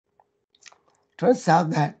turns out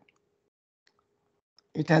that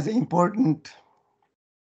it has an important,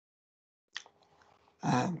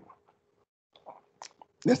 um,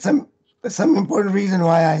 there's some important reason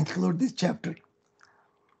why I include this chapter.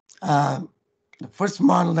 Um, the first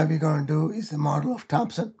model that we're going to do is the model of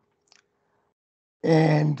Thompson.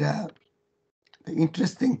 And the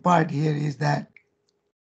interesting part here is that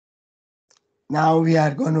now we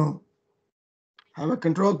are going to have a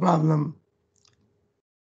control problem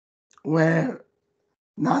where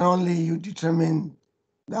not only you determine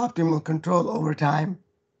the optimal control over time,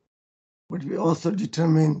 but we also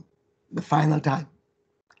determine the final time.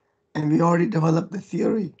 And we already developed the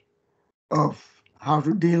theory of how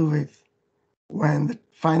to deal with when the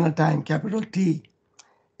final time, capital T,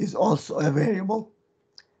 is also a variable.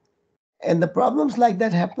 And the problems like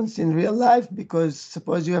that happens in real life because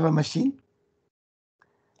suppose you have a machine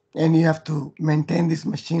and you have to maintain this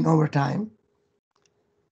machine over time,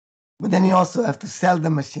 but then you also have to sell the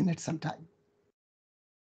machine at some time.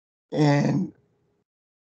 And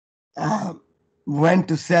when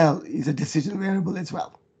to sell is a decision variable as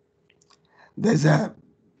well. There's a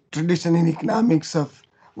tradition in economics of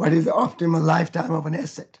what is the optimal lifetime of an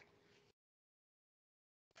asset.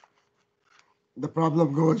 The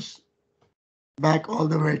problem goes back all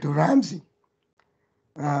the way to Ramsey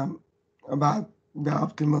about the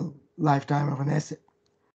optimal lifetime of an asset.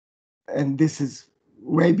 And this is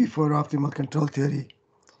way before optimal control theory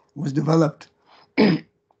was developed. But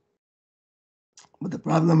the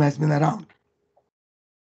problem has been around.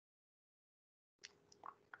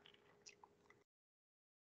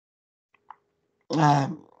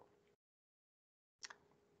 Um,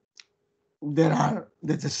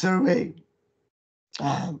 there's a survey,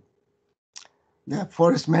 there are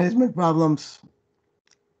forest management problems,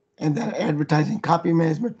 and there are advertising copy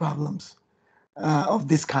management problems of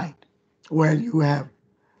this kind, where you have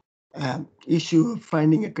issue of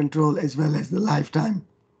finding a control as well as the lifetime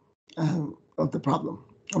of the problem.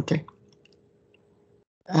 Okay.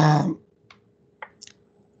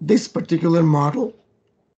 This particular model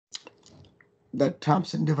that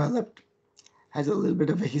Thompson developed has a little bit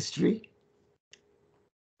of a history.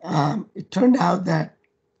 It turned out that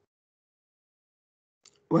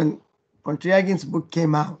when Pontryagin book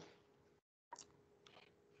came out,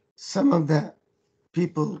 some of the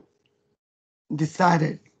people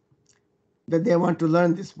decided that they want to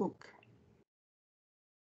learn this book.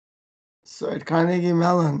 So at Carnegie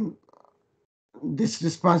Mellon, this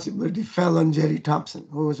responsibility fell on Jerry Thompson,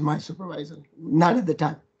 who was my supervisor. Not at the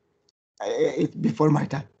time, it's before my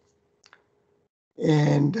time.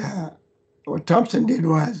 And what Thompson did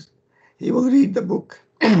was he will read the book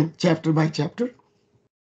chapter by chapter,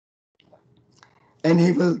 and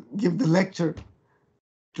he will give the lecture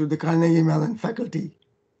to the Carnegie Mellon faculty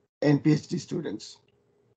and PhD students.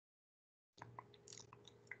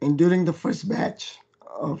 And during the first batch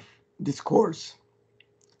of this course,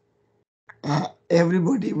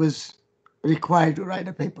 everybody was required to write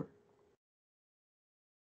a paper.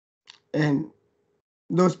 And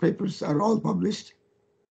those papers are all published.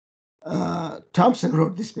 Thompson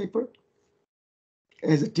wrote this paper.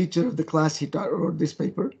 As a teacher of the class, he wrote this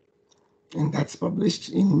paper, and that's published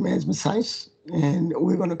in Management Science, and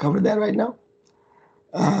we're going to cover that right now.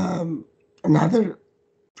 Another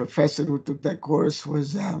professor who took that course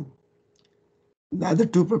was, the other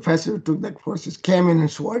two professors who took that course is Kamin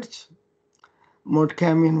and Schwartz. Mort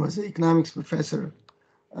Kamin was an economics professor,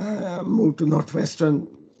 moved to Northwestern,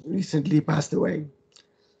 recently passed away.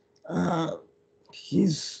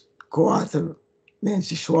 His co-author,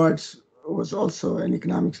 Nancy Schwartz, was also an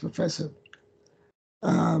economics professor.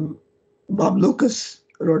 Bob Lucas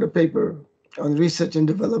wrote a paper on research and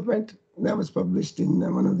development that was published in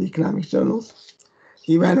one of the economics journals.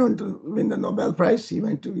 He went on to win the Nobel Prize. He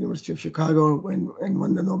went to University of Chicago and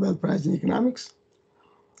won the Nobel Prize in economics.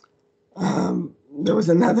 There was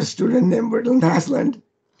another student named Bertil Näslund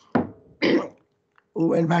who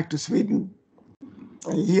went back to Sweden.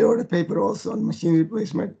 He wrote a paper also on machine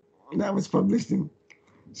replacement that was published in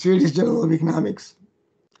Swedish Journal of Economics.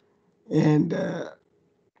 And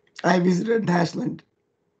I visited Näslund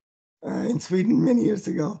in Sweden many years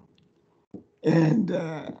ago. And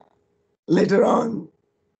later on,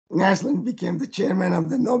 Näslund became the chairman of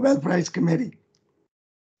the Nobel Prize Committee.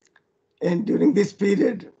 And during this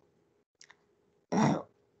period,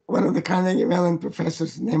 one of the Carnegie Mellon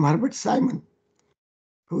professors named Herbert Simon,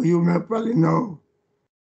 who you may probably know,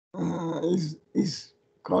 is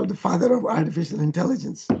called the father of artificial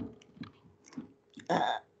intelligence.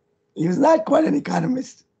 He was not quite an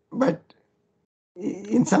economist, but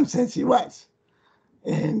in some sense he was.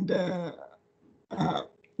 And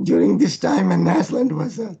During this time, when Naslund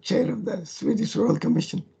was chair of the Swedish Royal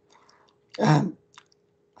Commission, and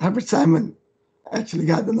Herbert Simon actually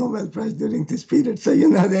got the Nobel Prize during this period. So,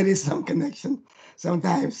 there is some connection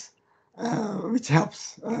sometimes, which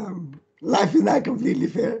helps. Life is not completely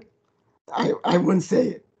fair. I wouldn't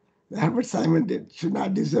say that Herbert Simon should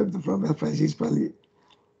not deserve the Nobel Prize. He's probably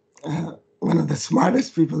one of the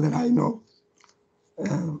smartest people that I know.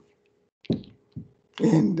 Um,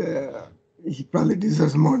 and he probably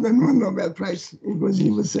deserves more than one Nobel Prize because he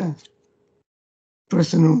was a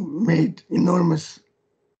person who made enormous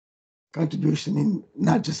contribution in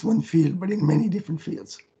not just one field, but in many different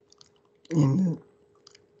fields. And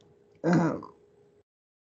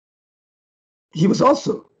he was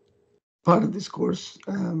also part of this course.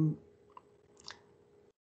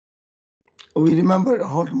 We remember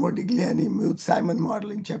Holter-Modigliani-Muth-Simon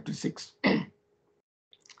model in chapter 6.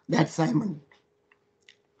 That Simon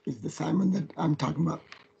is the Simon that I'm talking about.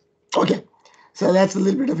 Okay, so that's a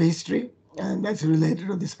little bit of history, and that's related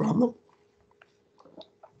to this problem.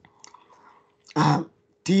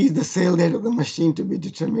 T is the sale date of the machine to be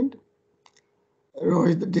determined. Rho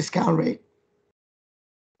is the discount rate.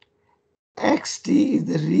 XT is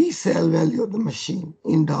the resale value of the machine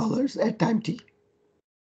in dollars at time T.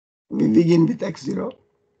 We begin with X0.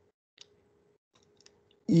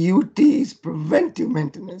 UT is preventive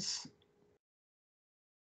maintenance,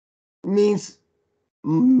 means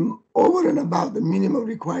over and above the minimum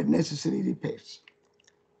required necessary repairs.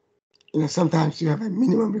 Sometimes you have a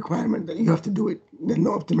minimum requirement that you have to do it. There's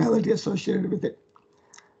no optimality associated with it.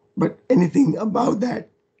 But anything above that,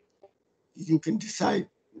 you can decide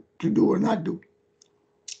to do or not do.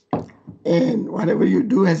 And whatever you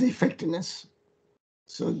do has effectiveness.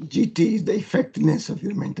 So GT is the effectiveness of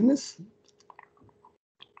your maintenance.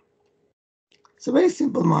 It's a very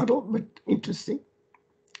simple model, but interesting.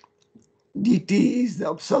 DT is the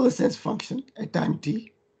obsolescence function at time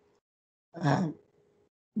T.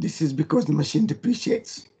 This is because the machine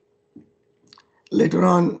depreciates. Later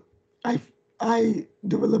on, I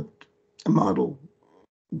developed a model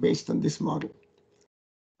based on this model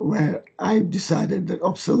where I decided that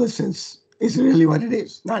obsolescence is really what it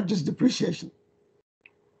is, not just depreciation.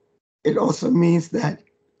 It also means that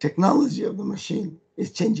technology of the machine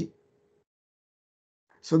is changing.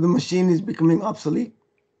 So the machine is becoming obsolete,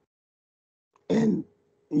 and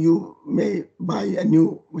you may buy a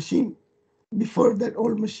new machine before that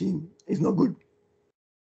old machine is no good.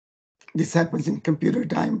 This happens in computer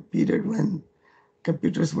time period when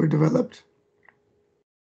computers were developed,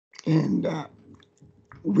 and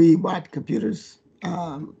we bought computers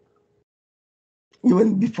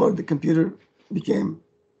even before the computer became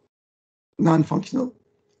non-functional,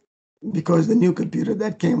 because the new computer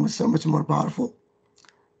that came was so much more powerful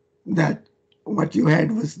that what you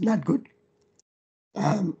had was not good.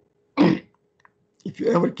 If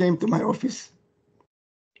you ever came to my office,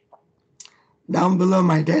 down below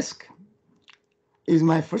my desk is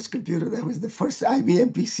my first computer. That was the first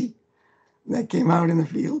IBM PC that came out in the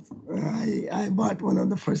field. I bought one of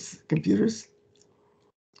the first computers,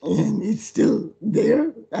 and it's still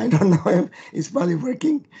there. I don't know if it's probably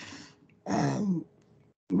working,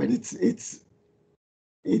 but it's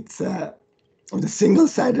with a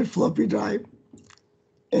single-sided floppy drive,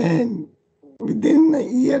 and within a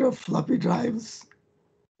year of floppy drives,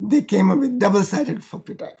 they came up with double-sided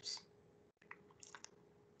floppy drives.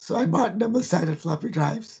 So I bought double-sided floppy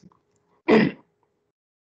drives. I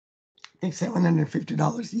think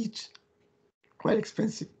 $750 each, quite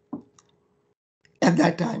expensive at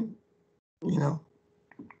that time,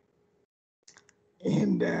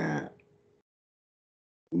 and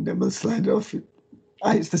double-sided of it.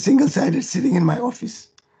 It's the single-sided sitting in my office,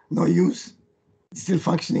 no use, still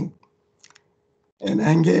functioning. And a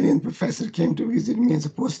Hungarian professor came to visit me as a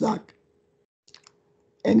postdoc.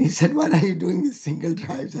 And he said, "What are you doing with single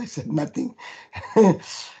drives?" I said, "Nothing."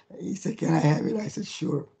 He said, "Can I have it?" I said,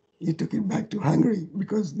 "Sure." He took it back to Hungary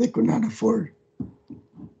because they could not afford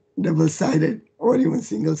double-sided or even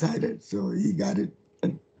single-sided. So he got it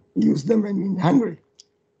and used them in Hungary.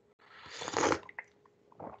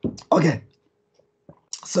 Okay.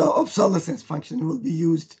 So obsolescence function will be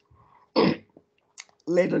used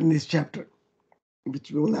later in this chapter,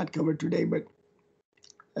 which we will not cover today, but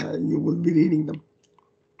you will be reading them.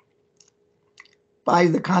 Pi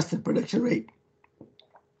is the constant production rate.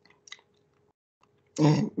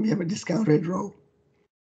 And we have a discount rate rho.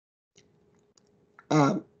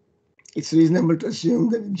 It's reasonable to assume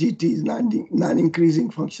that GT is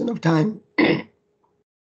non-increasing function of time,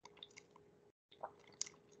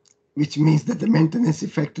 which means that the maintenance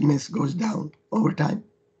effectiveness goes down over time.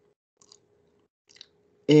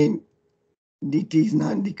 And dt is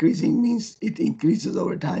non-decreasing means it increases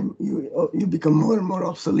over time. You become more and more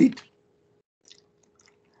obsolete.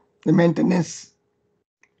 The maintenance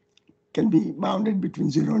can be bounded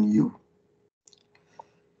between 0 and u.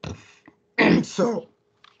 So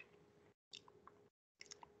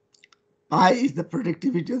I is the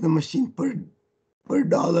productivity of the machine per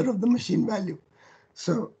dollar of the machine value.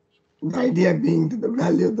 So the idea being that the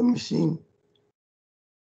value of the machine,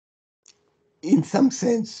 in some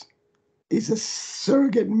sense, is a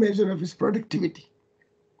surrogate measure of its productivity.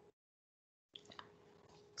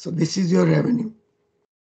 So this is your revenue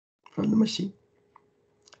from the machine.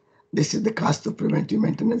 This is the cost of preventive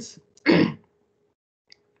maintenance.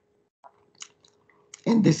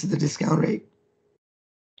 And this is the discount rate.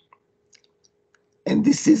 And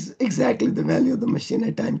this is exactly the value of the machine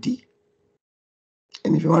at time t.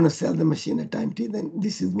 And if you want to sell the machine at time t, then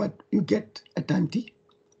this is what you get at time t.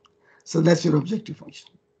 So that's your objective function.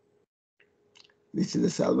 This is the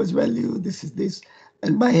salvage value, this is this.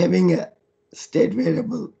 And by having a state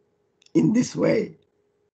variable in this way,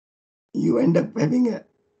 you end up having a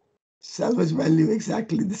salvage value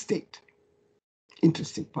exactly the state.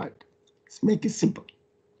 Interesting part. Let's make it simple.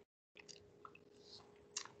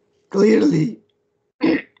 Clearly,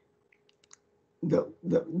 the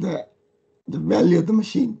value of the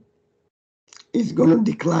machine is going to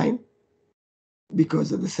decline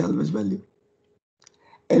because of the salvage value,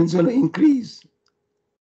 and it's going to increase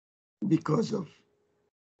because of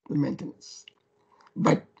the maintenance.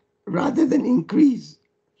 But rather than increase,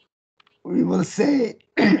 we will say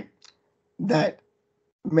that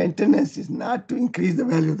maintenance is not to increase the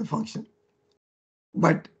value of the function,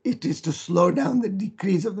 but it is to slow down the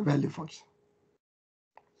decrease of the value function.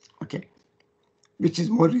 Okay, which is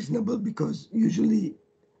more reasonable because usually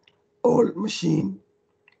old machine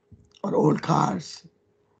or old cars,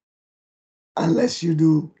 unless you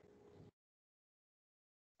do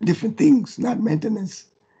different things, not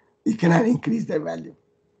maintenance, you cannot increase their value.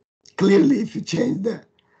 Clearly, if you change the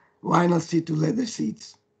vinyl seat to leather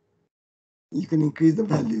seats, you can increase the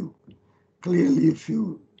value. Clearly, if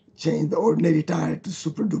you change the ordinary tire to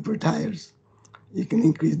super duper tires, you can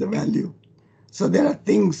increase the value. So there are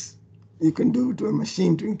things you can do to a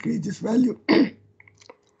machine to increase this value,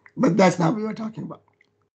 but that's not what we were talking about.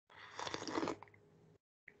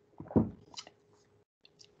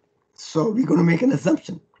 So we're going to make an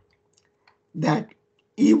assumption that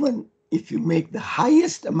even if you make the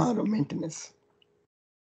highest amount of maintenance,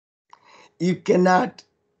 you cannot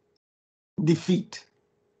defeat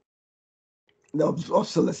the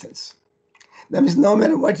obsolescence. That means no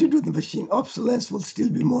matter what you do to the machine, obsolescence will still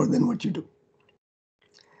be more than what you do.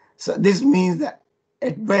 So this means that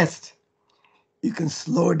at best, you can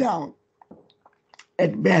slow down.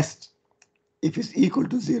 At best, if it's equal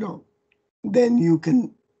to 0, then you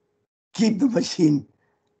can keep the machine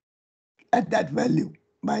at that value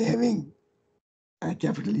by having a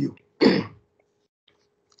capital U.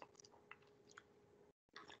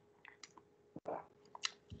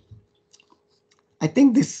 I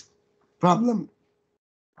think this problem,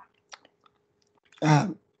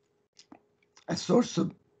 a source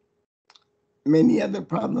of many other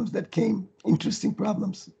problems that came, interesting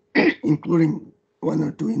problems, including one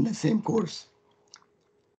or two in the same course.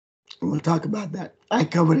 And we'll talk about that. I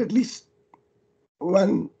covered at least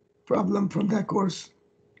one problem from that course,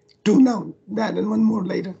 two now, that and one more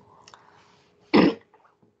later. And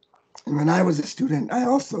when I was a student, I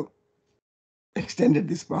also extended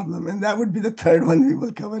this problem, and that would be the third one we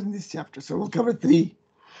will cover in this chapter. So we'll cover three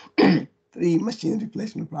machine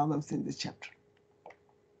replacement problems in this chapter.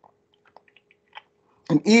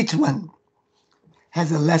 And each one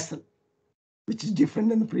has a lesson which is different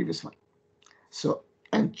than the previous one. So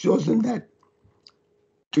I've chosen that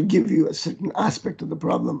to give you a certain aspect of the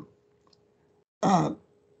problem.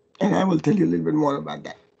 And I will tell you a little bit more about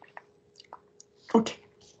that. Okay.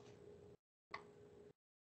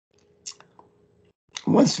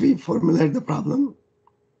 Once we formulate the problem,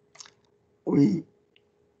 we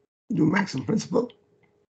do maximum principle,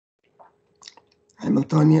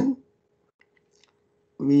 Hamiltonian.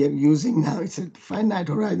 We are using now, it's a finite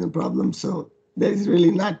horizon problem, so there is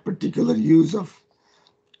really not particular use of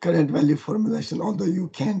current value formulation, although you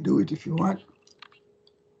can do it if you want.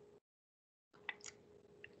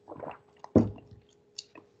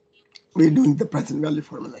 We're doing the present value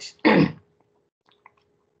formulation.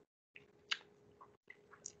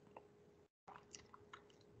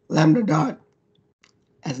 Lambda dot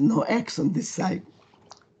has no x on this side,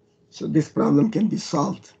 so this problem can be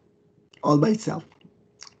solved all by itself.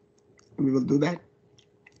 We will do that.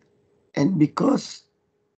 And because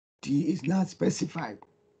t is not specified,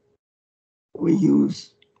 we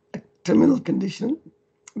use terminal condition,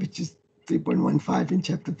 which is 3.15 in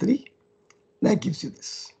chapter 3, that gives you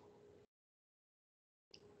this.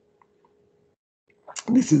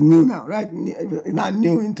 This is new now, right? Not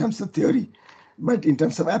new in terms of theory, but in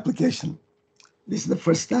terms of application. This is the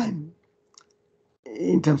first time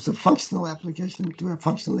in terms of functional application to a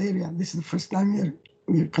functional area. This is the first time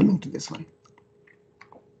we're coming to this one.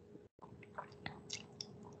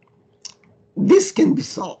 This can be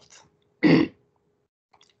solved, and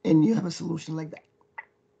you have a solution like that.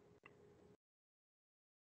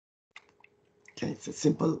 Okay, it's a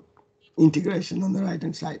simple integration on the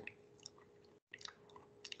right-hand side.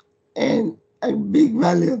 And a big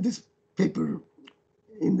value of this paper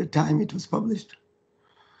in the time it was published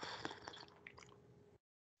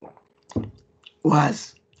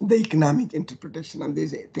was the economic interpretation of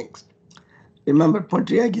these things. Remember,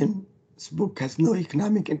 Pontryagin's book has no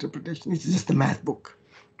economic interpretation. It's just a math book.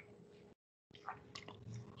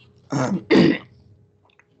 I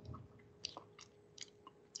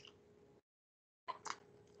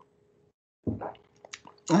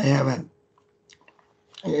have a,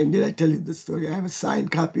 did I tell you the story? I have a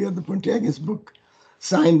signed copy of the Pontryagins book,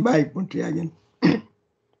 signed by Pontryagin,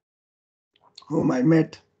 whom I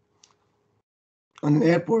met on an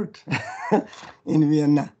airport in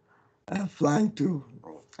Vienna, flying to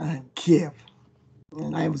Kiev.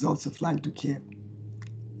 And I was also flying to Kiev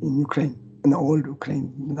in Ukraine, in the old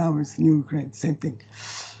Ukraine. Now it's new Ukraine, same thing.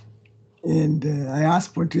 And I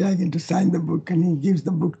asked Pontryagin to sign the book, and he gives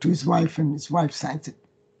the book to his wife, and his wife signs it.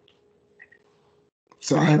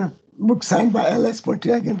 So I had a book signed by L.S.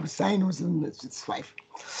 Pontryagin, who signed was his wife.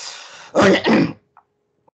 Okay.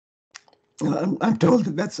 I'm told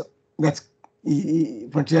that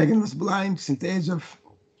Pontryagin was blind since the age of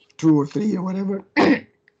 2 or 3 or whatever,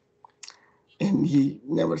 and he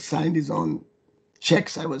never signed his own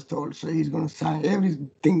checks, I was told. So he's going to sign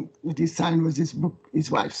everything that he signed was his book, his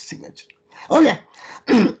wife's signature. Okay,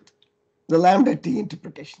 the lambda t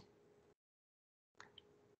interpretation.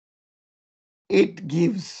 It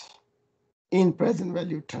gives, in present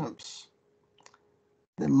value terms,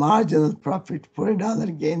 the marginal profit per dollar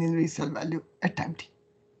gain in resale value at time t.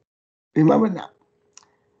 Remember now,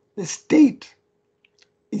 the state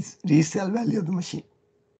is resale value of the machine.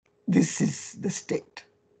 This is the state.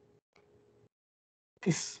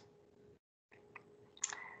 This.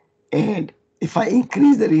 And if I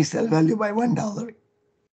increase the resale value by $1,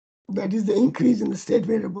 that is the increase in the state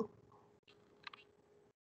variable.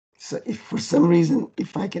 So if for some reason,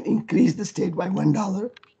 if I can increase the state by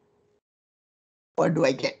 $1, what do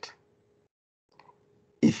I get?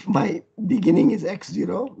 If my beginning is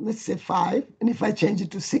x0, let's say 5, and if I change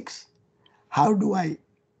it to 6,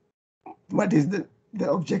 what is the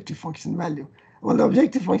objective function value? Well, the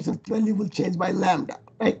objective function value will change by lambda,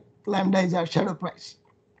 right? Lambda is our shadow price.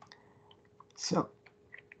 So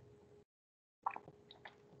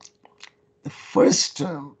the first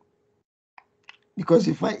term, because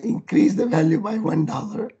if I increase the value by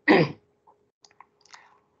 $1,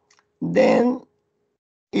 then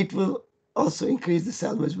it will also increase the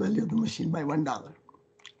salvage value of the machine by $1.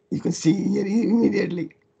 You can see here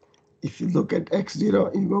immediately, if you look at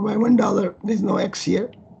x0, you go by $1, there's no x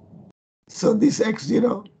here. So this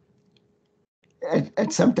x0,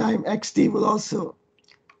 at some time, xt will also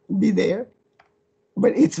be there,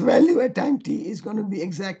 but its value at time t is going to be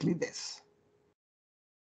exactly this,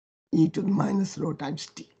 e to the minus rho times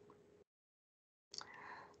t.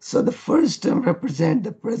 So the first term represents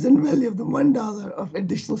the present value of the $1 of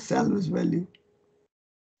additional salvage value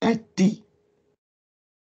at t,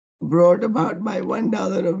 brought about by $1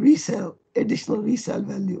 of additional resale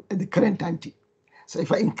value at the current time t. So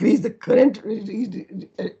if I increase the current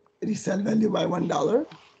resale value by $1,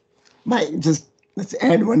 let's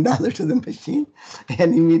add $1 to the machine,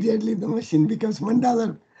 and immediately the machine becomes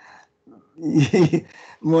 $1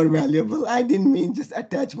 more valuable. I didn't mean just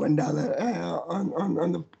attach $1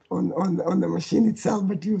 on the machine itself,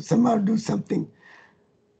 but you somehow do something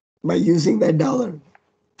by using that dollar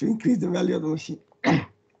to increase the value of the machine.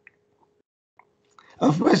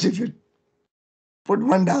 Of course, if you put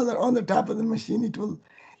 $1 on the top of the machine, it will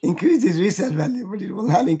increase its resale value, but it will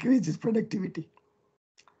not increase its productivity.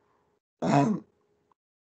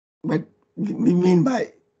 But we mean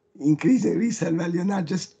by increasing resale value, not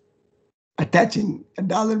just attaching a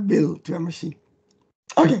dollar bill to a machine.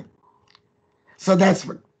 Okay, so that's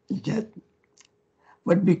what you get.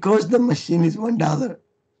 But because the machine is $1,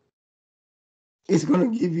 it's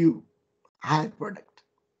going to give you high product.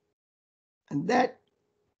 And that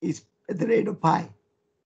is at the rate of pi.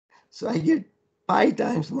 So I get pi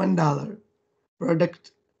times $1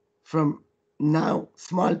 product from now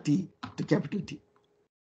small t to capital T.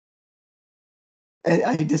 and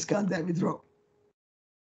I discount that with rho.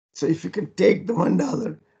 So if you can take the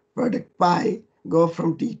 $1 product pi, go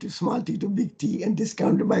from t to small t to big T, and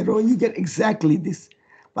discount it by rho, you get exactly this.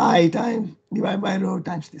 Pi times divided by rho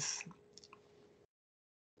times this.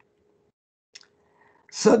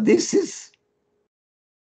 So this is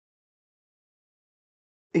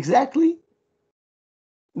exactly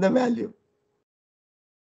the value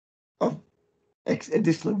of X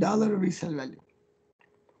additional dollar resale value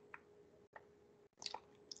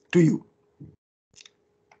to you.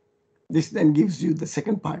 This then gives you the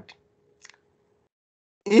second part.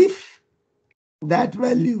 If that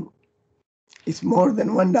value is more than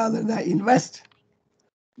 $1 that I invest,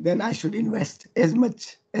 then I should invest as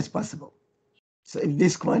much as possible. So if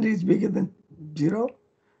this quantity is bigger than 0,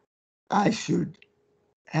 I should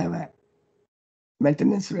have a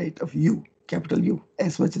maintenance rate of U, capital U,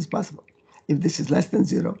 as much as possible. If this is less than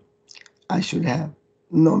 0, I should have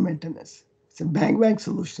no maintenance. It's a bang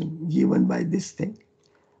solution given by this thing.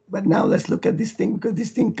 But now let's look at this thing, because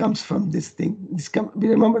this thing comes from this thing.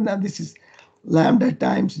 Remember now, this is lambda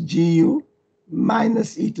times GU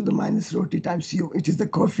minus e to the minus rho t times u. It is the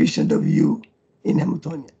coefficient of u in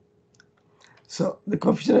Hamiltonian. So the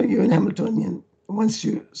coefficient of u in Hamiltonian, once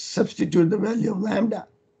you substitute the value of lambda,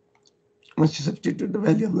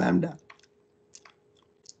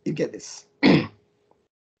 you get this.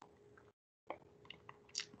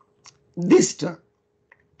 This term,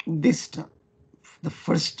 the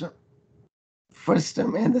first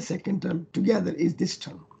term and the second term together is this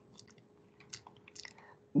term.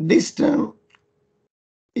 This term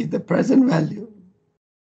is the present value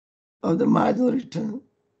of the marginal return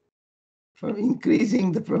from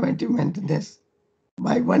increasing the preventive maintenance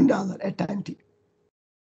by $1 at time t.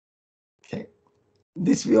 Okay,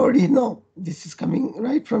 this we already know. This is coming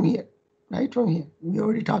right from here. We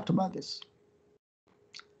already talked about this.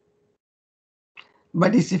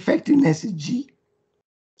 But its effectiveness is G,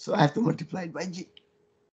 so I have to multiply it by G.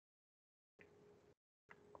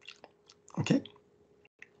 Okay,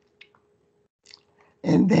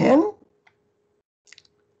 and then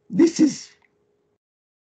this is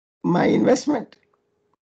my investment.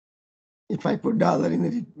 If I put dollar in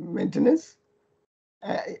the maintenance,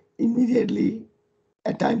 immediately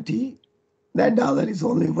at time t, that dollar is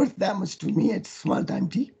only worth that much to me at small time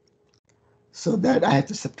t. So that I have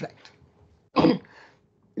to subtract.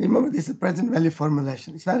 Remember, this is present value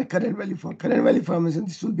formulation. It's not a current value formulation.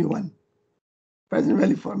 This will be 1. Present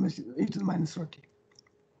value formulation, e to the minus rho t.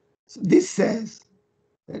 So this says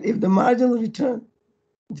that if the marginal return,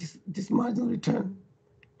 this marginal return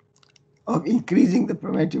of increasing the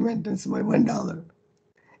preventive maintenance by $1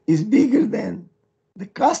 is bigger than the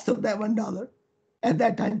cost of that $1 at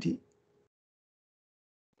that time t,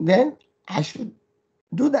 then I should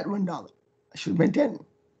do that $1. I should maintain it.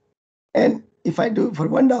 And if I do it for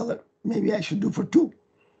 $1, maybe I should do for 2.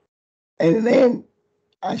 And then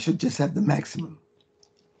I should just have the maximum.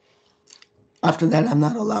 After that, I'm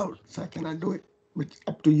not allowed, so I cannot do it. But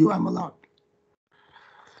up to you, I'm allowed.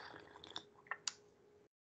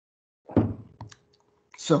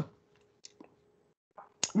 So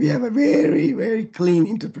we have a very, very clean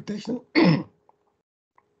interpretation. The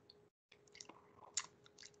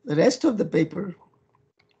rest of the paper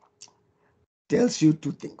tells you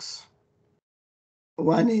 2 things.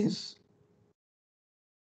 One is,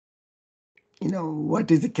 what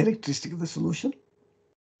is the characteristic of the solution?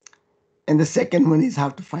 And the second one is how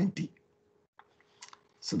to find T.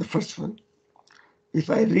 So the first one, if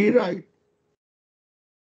I rewrite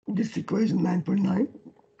this equation 9.9,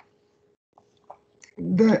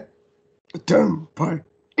 the term part,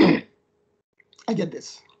 I get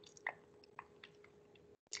this.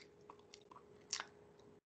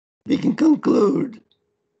 We can conclude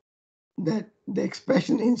that the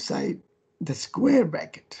expression inside the square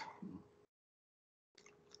bracket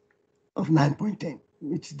of 9.10,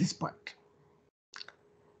 which is this part,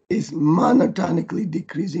 is monotonically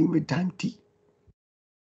decreasing with time t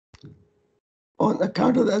on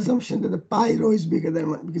account of the assumption that the pi rho is bigger than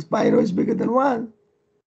 1. Because pi rho is bigger than 1,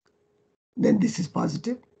 then this is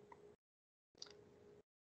positive.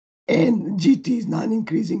 And gt is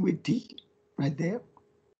non-increasing with t, right there.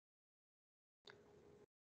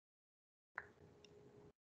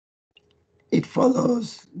 It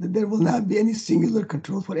follows that there will not be any singular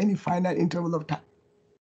control for any finite interval of time,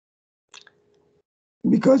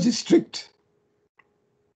 because it's strict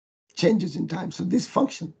changes in time. So this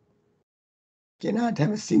function cannot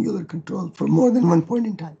have a singular control for more than one point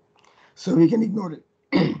in time. So we can ignore it.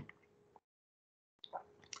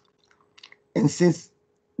 And since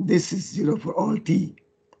this is 0 for all t,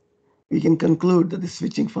 we can conclude that the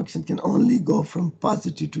switching function can only go from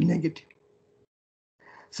positive to negative.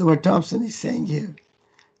 So what Thompson is saying here,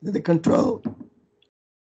 that the control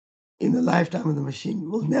in the lifetime of the machine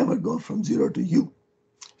will never go from 0 to U,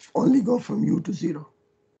 only go from U to 0.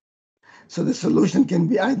 So the solution can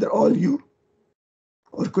be either all U,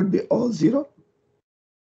 or could be all 0,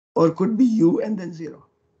 or could be U and then 0.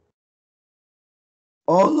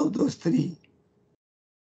 All of those three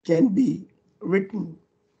can be written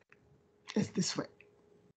as this way.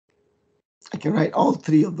 I can write all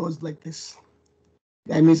three of those like this.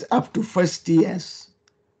 That means up to first TS,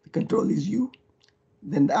 the control is U.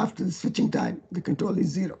 Then after the switching time, the control is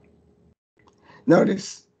 0.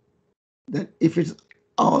 Notice that if it's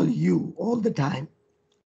all U all the time,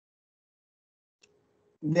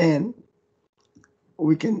 then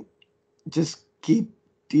we can just keep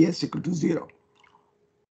TS equal to 0.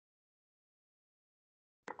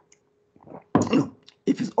 No,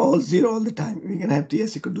 if it's all 0 all the time, we can have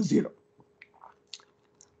TS equal to 0.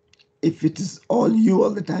 If it is all U all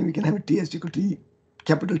the time, we can have a TS equal to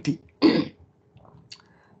capital T.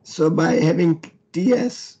 So by having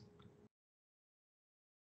TS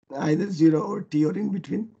either 0 or T or in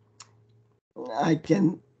between, I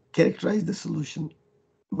can characterize the solution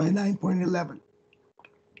by 9.11.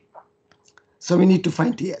 So we need to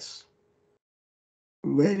find TS.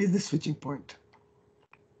 Where is the switching point?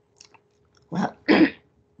 Well,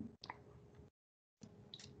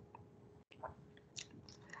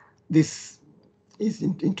 this is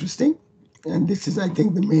interesting, and this is, I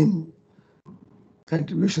think, the main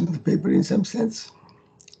contribution of the paper in some sense.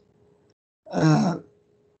 The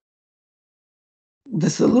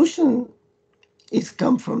solution is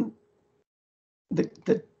come from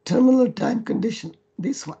the terminal time condition,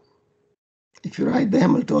 this one. If you write the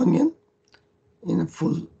Hamiltonian in a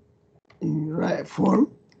full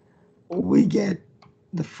form, we get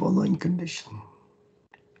the following condition.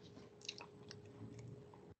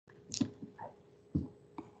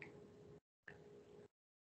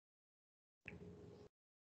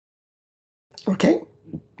 Okay?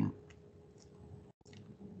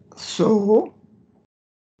 So,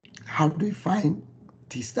 how do we find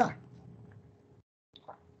T star?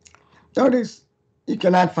 Notice you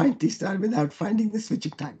cannot find T star without finding the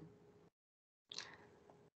switching time.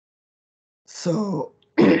 So,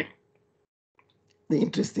 the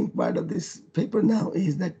interesting part of this paper now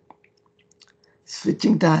is that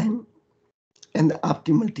switching time and the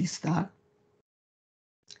optimal T star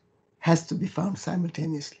has to be found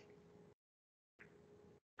simultaneously.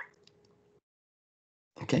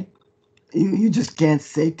 Okay? You just can't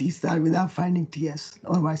say T star without finding TS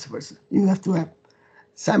or vice versa. You have to have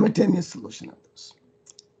simultaneous solution of those.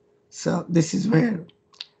 So this is where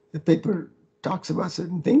the paper talks about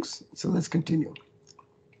certain things. So let's continue.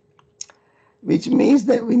 Which means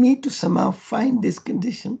that we need to somehow find this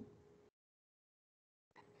condition.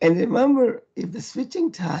 And remember, if the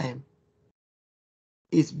switching time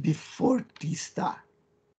is before T star,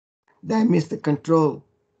 that means the control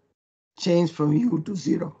changed from U to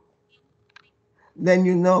 0. Then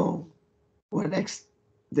you know what X.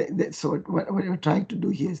 So what we're trying to do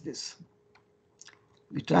here is this.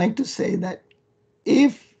 We're trying to say that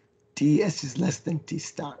if TS is less than T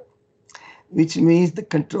star, which means the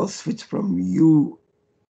control switch from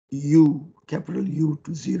capital U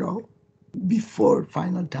to 0 before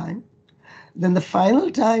final time, then the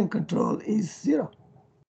final time control is 0.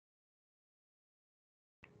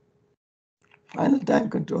 Final time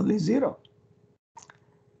control is 0.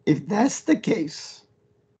 If that's the case,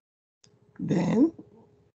 then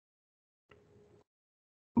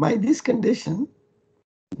by this condition,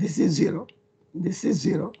 this is 0, this is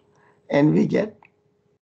 0, and we get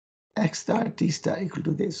X star T star equal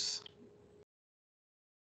to this.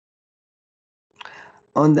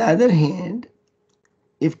 On the other hand,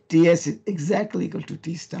 if TS is exactly equal to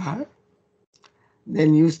T star,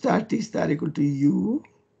 then U star T star equal to U,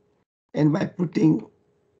 and by putting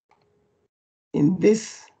in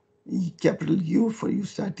this capital U for U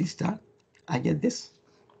star T star, I get this.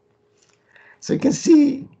 So you can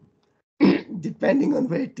see, depending on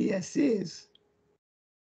where TS is,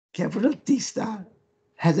 capital T star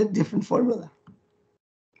has a different formula.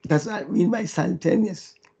 That's what I mean by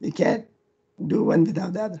simultaneous. You can't do one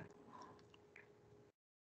without the other.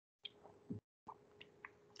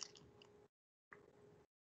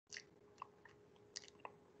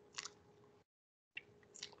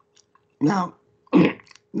 Now,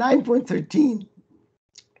 9.13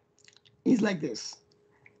 is like this.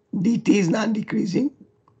 dt is non-decreasing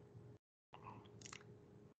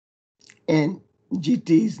and gt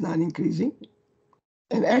is non-increasing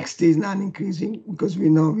and xt is non-increasing because we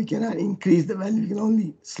know we cannot increase the value, we can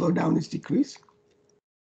only slow down its decrease.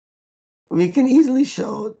 We can easily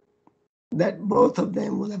show that both of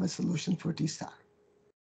them will have a solution for T star.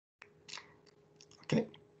 Okay,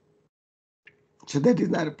 so that is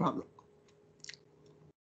not a problem.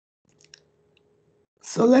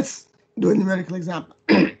 So let's do a numerical example.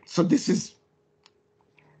 So this is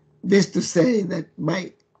this to say that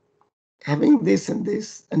by having this and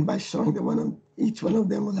this, and by showing that each one of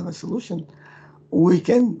them will have a solution, we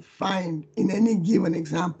can find in any given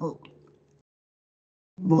example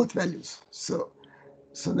both values. So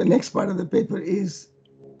the next part of the paper is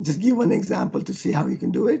just give one example to see how you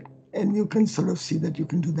can do it, and you can sort of see that you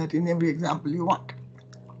can do that in every example you want.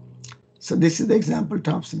 So this is the example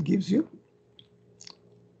Thompson gives you.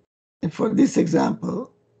 And for this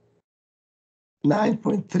example,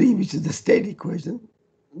 9.3, which is the state equation,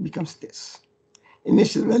 becomes this.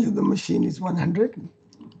 Initial value of the machine is 100.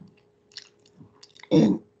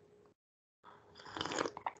 And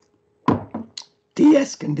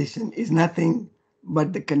TS condition is nothing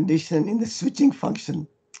but the condition in the switching function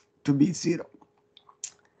to be 0.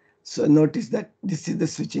 So notice that this is the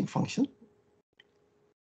switching function.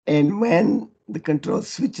 And when the control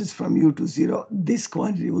switches from U to 0, this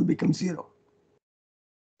quantity will become 0.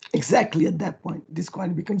 Exactly at that point, this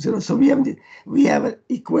quantity becomes 0. So we have an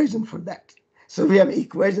equation for that. So we have an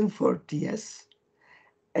equation for TS,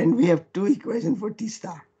 and we have two equations for T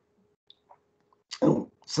star.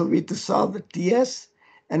 So we have to solve the TS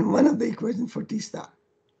and one of the equations for T star.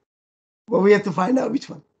 Well, we have to find out which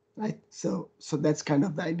one, right? So that's kind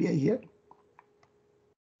of the idea here.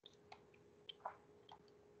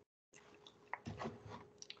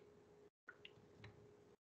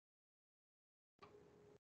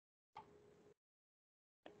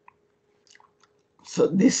 So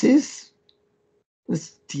this is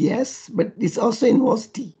this TS, but this also involves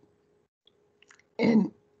T. And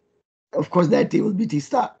of course, that T will be T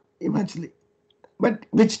star eventually. But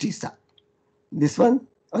which T star? This one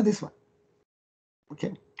or this one?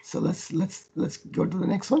 Okay, so let's go to the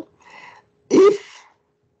next one. If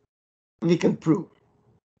we can prove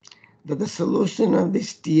that the solution of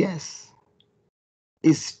this TS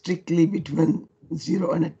is strictly between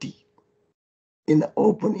 0 and a T, in the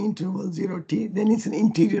open interval 0T, then it's an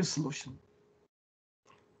interior solution.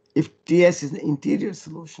 If TS is the interior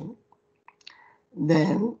solution,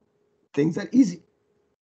 then things are easy.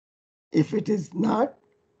 If it is not,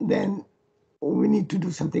 then we need to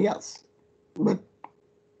do something else. But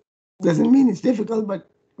doesn't mean it's difficult, but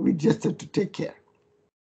we just have to take care.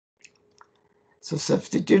 So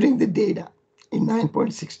substituting the data in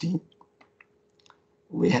 9.16,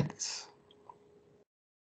 we have this,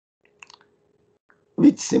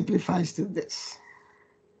 which simplifies to this.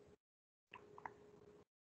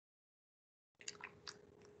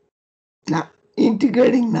 Now,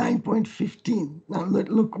 integrating 9.15. Now,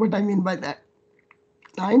 look what I mean by that.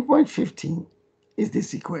 9.15 is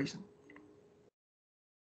this equation.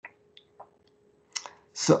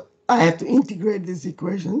 So I have to integrate this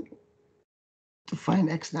equation to find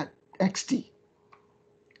x naught xt.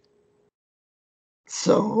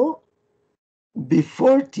 So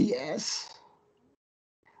before TS,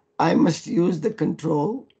 I must use the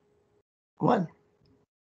control 1.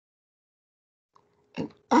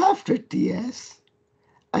 And after TS,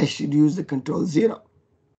 I should use the control 0.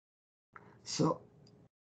 So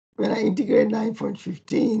when I integrate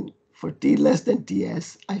 9.15 for t less than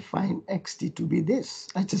TS, I find xt to be this.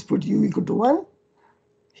 I just put u equal to 1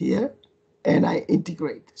 here, and I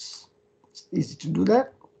integrate this. It's easy to do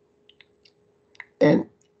that. And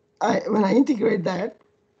when I integrate that,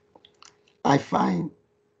 I find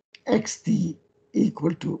xt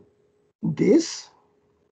equal to this.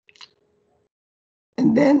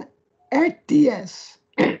 And then at TS,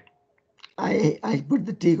 I put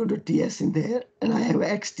the t equal to TS in there, and I have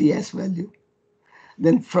xts value.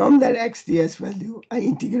 Then from that xts value, I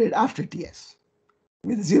integrate after TS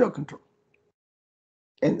with 0 control.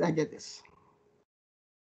 And I get this.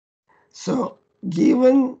 So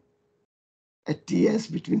given a TS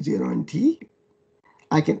between 0 and t,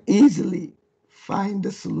 I can easily find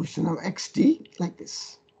the solution of xt like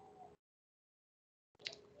this.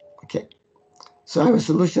 Okay, so I have a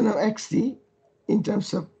solution of xt in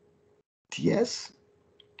terms of TS.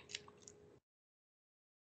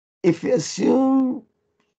 If we assume,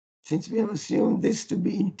 since we have assumed this to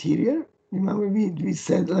be interior, remember we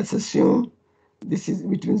said let's assume this is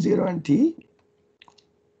between 0 and t,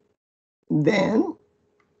 then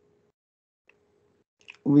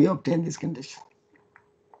we obtain this condition.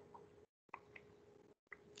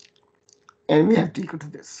 And we have t equal to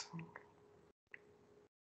this.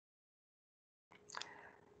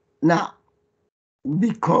 Now,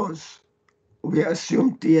 because we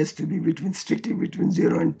assume TS to be strictly between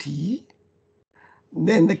 0 and t,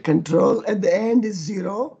 Then the control at the end is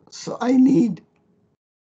 0. So I need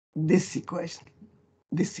this equation,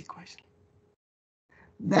 this equation,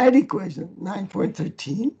 that equation,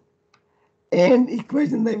 9.13, and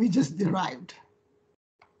equation that we just derived.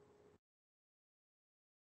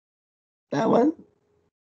 That one,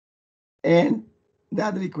 and the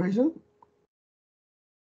other equation,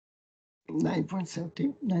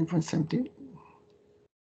 9.17, 9.17.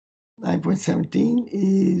 9.17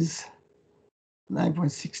 is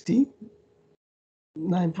 9.16.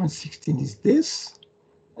 9.16 is this,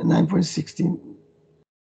 and 9.16,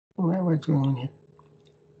 what's going on here?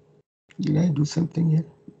 Did I do something here?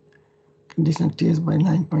 Conditional TS by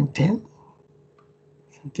 9.10.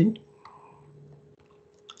 Something.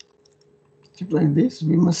 Like this,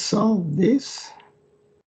 we must solve this.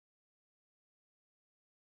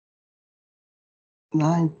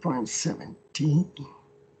 9.17.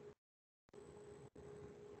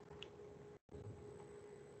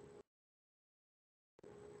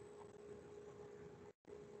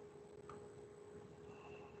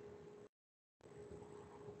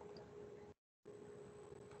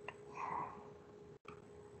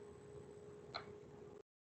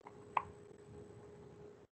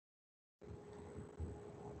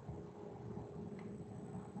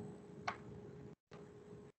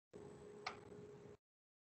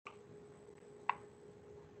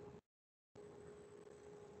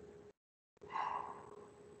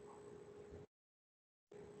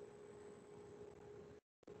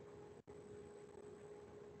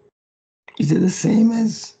 Is it the same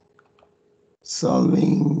as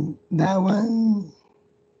solving that one?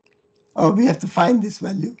 Oh, we have to find this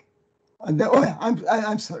value. Oh, yeah,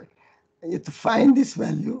 I'm sorry. You have to find this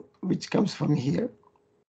value, which comes from here,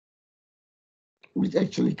 which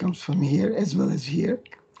actually comes from here as well as here.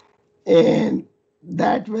 And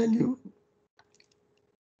that value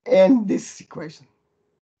and this equation,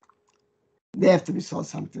 they have to be solved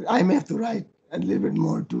something. I may have to write a little bit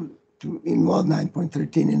more to involve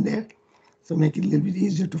 9.13 in there, so make it a little bit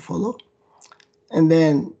easier to follow. And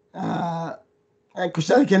then,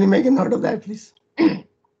 Kushal, can you make a note of that, please?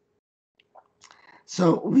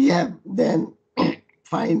 So we have then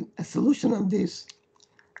find a solution of this,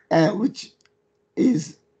 which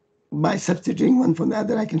is by substituting one from the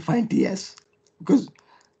other, I can find TS, because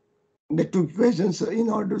the two equations, so in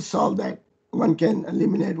order to solve that, one can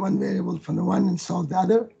eliminate one variable from the one and solve the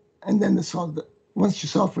other, and then once you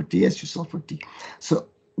solve for TS, you solve for T. So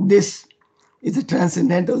this is a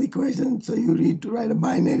transcendental equation, so you need to write a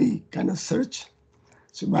binary kind of search.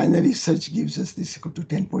 So binary search gives us this equal to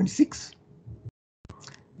 10.6.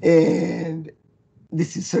 And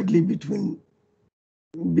this is certainly between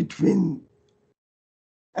 0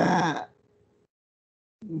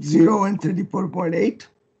 and 34.8.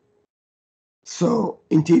 So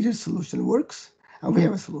interior solution works, and we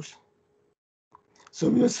have a solution. So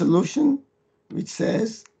we have a solution which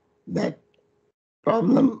says that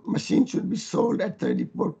problem machine should be sold at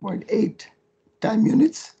 34.8 time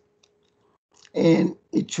units, and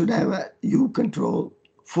it should have a U control,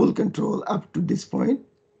 full control up to this point,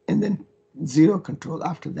 and then 0 control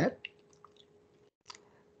after that.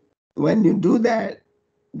 When you do that,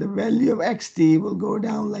 the value of xt will go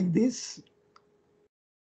down like this,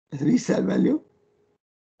 resale value,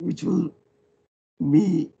 which will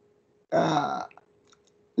be a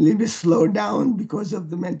little bit slowed down because of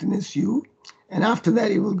the maintenance U. And after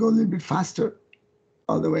that, it will go a little bit faster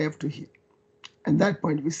all the way up to here. At that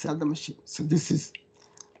point, we sell the machine. So this is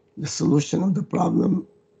the solution of the problem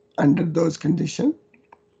under those conditions.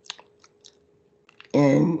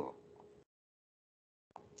 And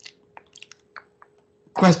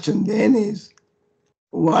question then is,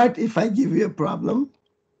 what if I give you a problem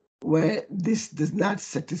where this does not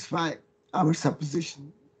satisfy our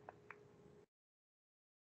supposition?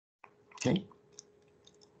 Okay.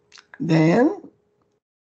 Then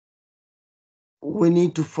we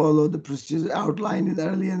need to follow the procedure outlined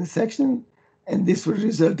earlier in the section, and this will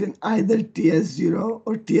result in either TS0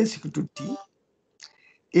 or TS equal to T.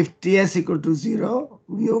 If TS equal to 0,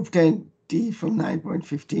 we obtain T from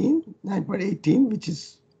 9.15, 9.18, which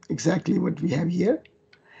is exactly what we have here.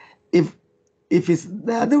 If it's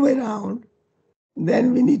the other way around,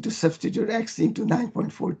 then we need to substitute X into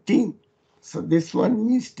 9.14. So this one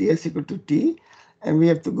means TS equal to T, and we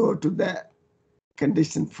have to go to the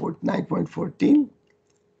condition 9.14,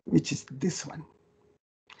 which is this one.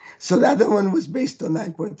 So the other one was based on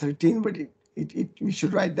 9.13, but we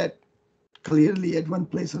should write that clearly at one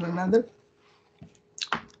place or another.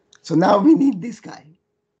 So now we need this guy.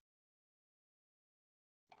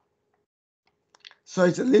 So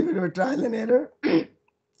it's a little bit of a trial and error,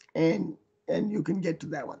 and you can get to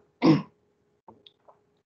that one.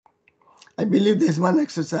 I believe there's one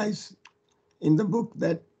exercise in the book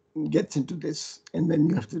that gets into this, and then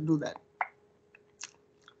you have to do that.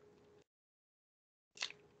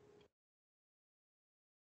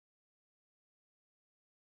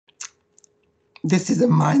 This is a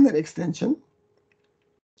minor extension,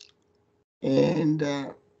 and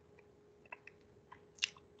uh,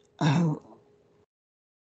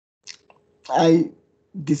 I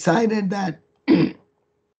decided that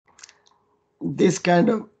this kind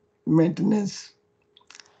of maintenance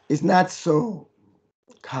is not so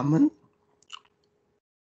common.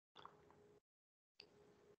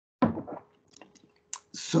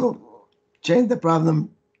 So change the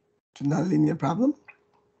problem to nonlinear problem.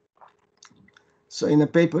 So in a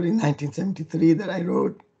paper in 1973 that I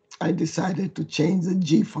wrote, I decided to change the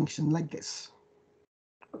G function like this.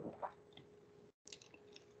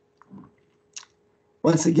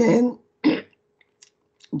 Once again,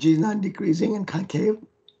 G is not decreasing and concave.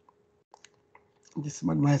 This is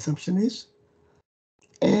what my assumption is.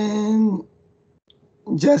 And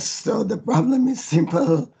just so the problem is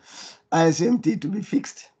simple, I assume T to be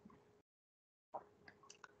fixed.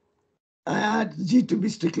 I add G to be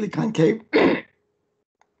strictly concave.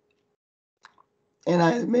 And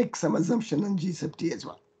I make some assumption on G sub T as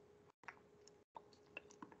well.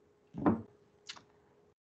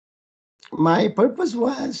 My purpose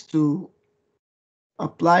was to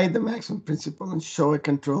apply the maximum principle and show a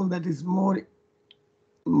control that is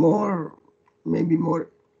maybe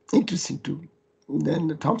more interesting to than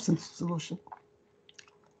the Thompson solution.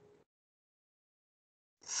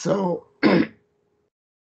 So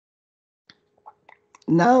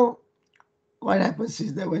now what happens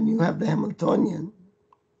is that when you have the Hamiltonian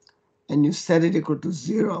and you set it equal to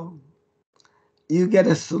 0, you get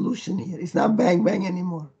a solution here. It's not bang bang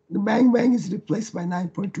anymore. The bang bang is replaced by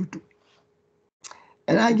 9.22.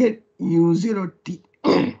 And I get U0T.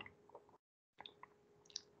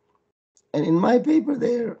 And in my paper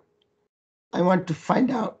there, I want to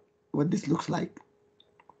find out what this looks like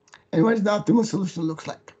and what the optimal solution looks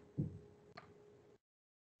like.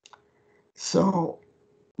 So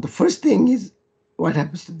the first thing is what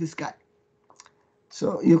happens to this guy.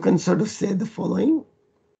 So you can sort of say the following.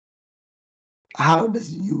 How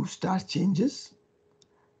does U star changes?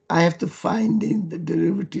 I have to find in the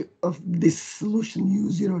derivative of this solution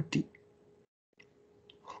U0T.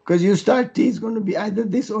 Because U star T is going to be either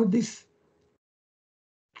this or this.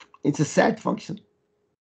 It's a SAT function.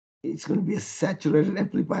 It's going to be a saturated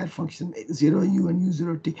amplifier function, 0U and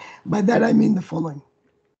U0T. By that I mean the following.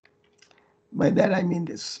 By that I mean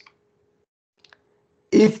this.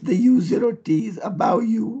 If the U0T is above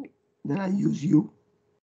U, then I use U.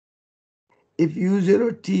 If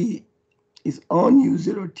U0T is on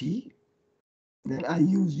U0T, then I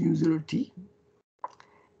use U0T.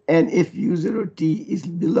 And if U0T is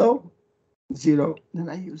below 0, then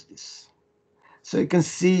I use this. So you can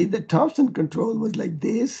see the Thompson control was like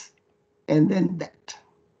this, and then that.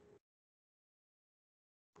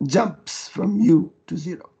 Jumps from U to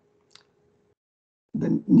 0.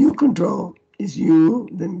 The new control is U,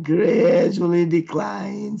 then gradually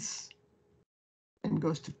declines and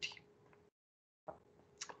goes to T.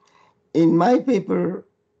 In my paper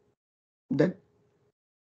that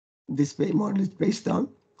this model is based on,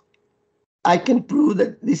 I can prove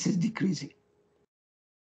that this is decreasing.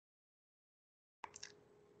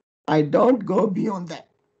 I don't go beyond that.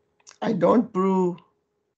 I don't prove,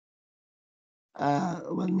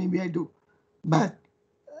 well, maybe I do, but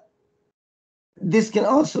this can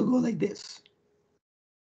also go like this.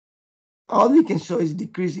 All we can show is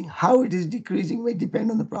decreasing. How it is decreasing may depend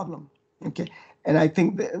on the problem. Okay, and I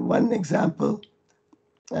think that one example,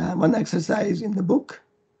 one exercise in the book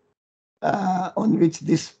on which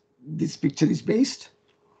this picture is based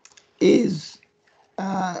is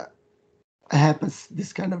happens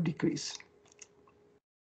this kind of decrease.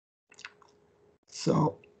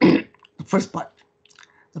 So the first part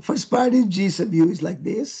is G sub U is like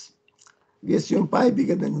this. We assume pi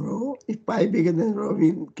bigger than rho. If pi bigger than rho,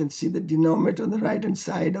 we can see the denominator on the right-hand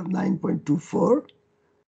side of 9.24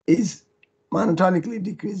 is monotonically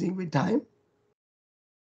decreasing with time.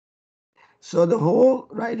 So the whole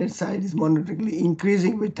right-hand side is monotonically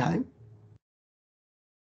increasing with time.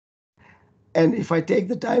 And if I take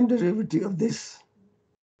the time derivative of this,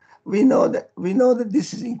 we know that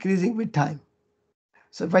this is increasing with time.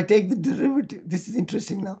 So if I take the derivative, this is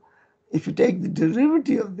interesting now. If you take the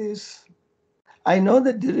derivative of this, I know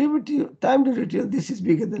that time derivative of this is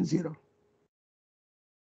bigger than 0.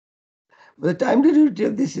 But the time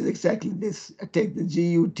derivative of this is exactly this. I take the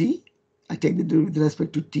GUT, I take the derivative with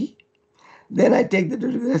respect to t, then I take the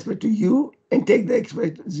derivative with respect to u, and take the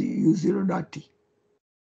expression u0 dot t.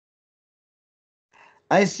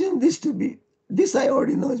 I assume this to be, this I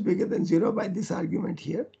already know is bigger than 0 by this argument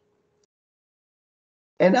here.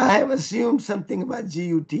 And I have assumed something about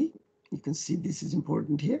GUT. You can see this is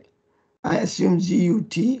important here. I assume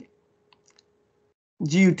GUT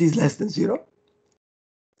is less than 0.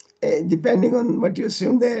 Depending on what you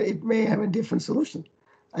assume there, it may have a different solution.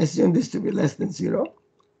 I assume this to be less than 0.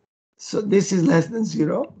 So this is less than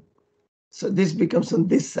 0. So this becomes on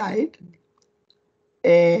this side.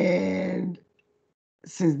 And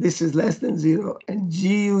since this is less than 0 and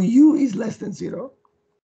GUU is less than 0,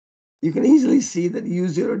 you can easily see that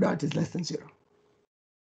U0 dot is less than 0.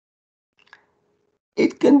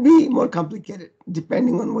 It can be more complicated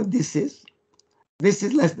depending on what this is. This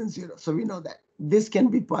is less than 0, so we know that. This can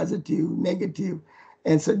be positive, negative,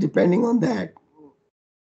 and so depending on that,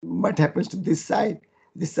 what happens to this side?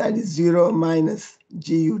 This side is 0 minus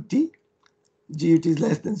GUT. GUT is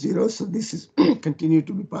less than 0, so this is continue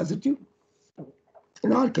to be positive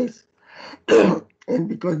in our case. And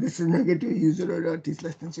because this is negative, U0 dot is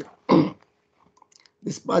less than 0.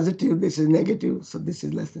 This positive, this is negative, so this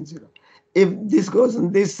is less than 0. If this goes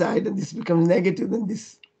on this side and this becomes negative, then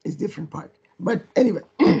this is different part. But anyway,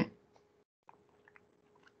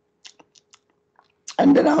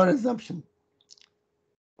 under our assumption,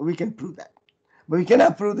 we can prove that. But we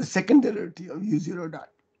cannot prove the second derivative of U0 dot,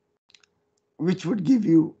 which would give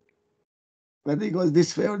you whether it goes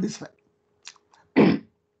this way or this way.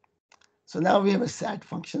 So now we have a SAT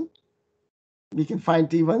function. We can find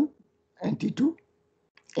T1 and T2,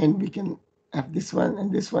 and we can have this one,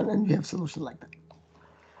 and we have solution like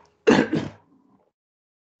that.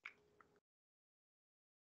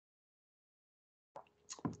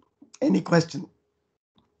 Any question?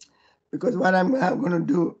 Because what I'm going to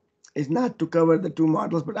do is not to cover the two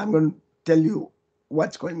models, but I'm going to tell you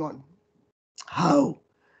what's going on, how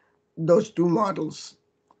those two models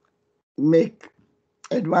make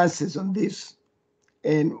advances on this,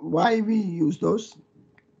 and why we use those.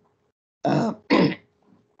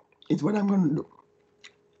 Is what I'm going to do.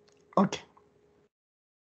 Okay.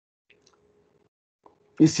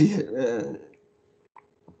 You see,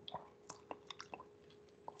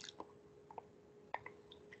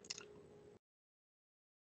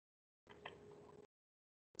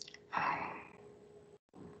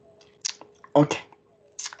 okay.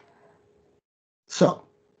 So,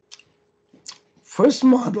 first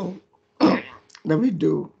model that we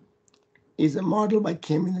do is a model by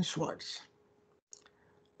Kamin and Schwartz.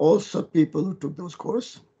 Also, people who took those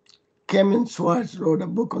course. Kamin Schwartz wrote a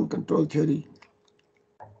book on control theory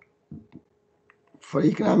for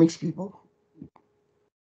economics people.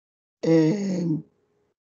 And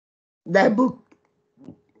that book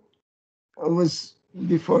was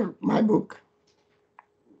before my book.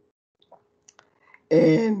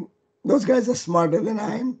 And those guys are smarter than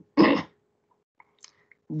I am.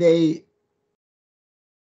 They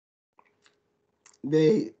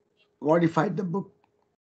modified the book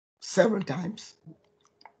several times.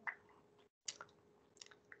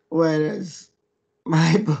 Whereas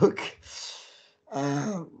my book,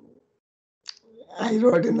 I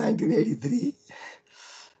wrote in 1983,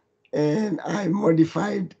 and I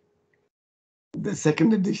modified. The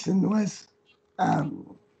second edition was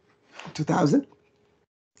 2000,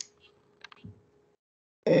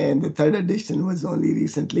 and the third edition was only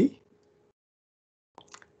recently.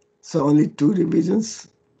 So only 2 revisions.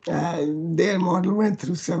 Their model went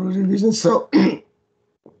through several revisions. So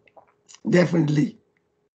definitely,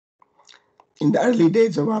 in the early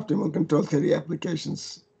days of optimal control theory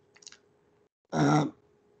applications,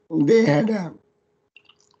 they had a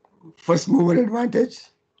first mover advantage,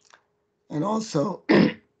 and also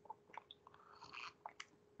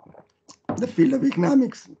the field of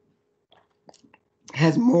economics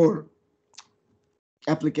has more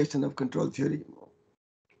application of control theory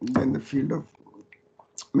than the field of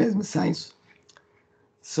management science.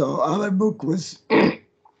 So our book was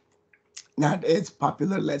not as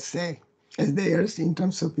popular, let's say, as theirs in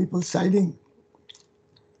terms of people citing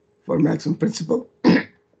for maximum principle.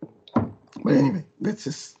 But anyway, that's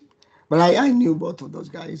just. But I knew both of those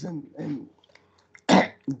guys, and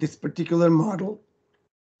this particular model,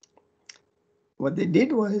 what they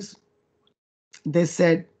did was they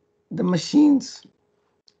said the machines,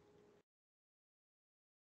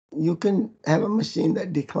 you can have a machine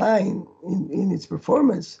that decline in its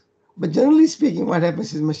performance, but generally speaking, what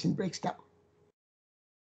happens is machine breaks down.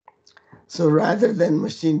 So rather than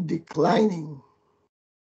machine declining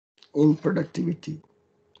in productivity,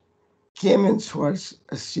 Kim and Schwartz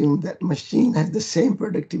assumed that machine has the same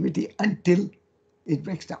productivity until it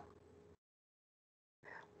breaks down.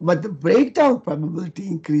 But the breakdown probability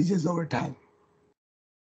increases over time.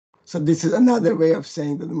 So this is another way of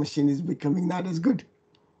saying that the machine is becoming not as good.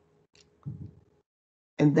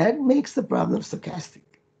 And that makes the problem stochastic.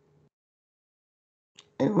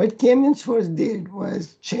 And what Cam-Schwarz did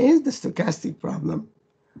was change the stochastic problem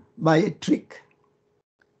by a trick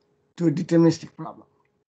to a deterministic problem.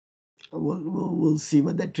 We'll see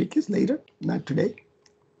what that trick is later, not today.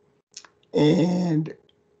 And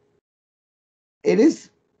it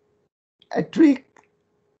is a trick.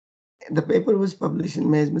 The paper was published in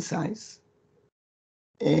Management Science.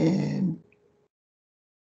 And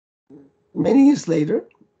many years later,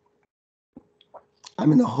 I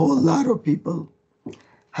mean, a whole lot of people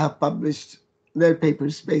have published their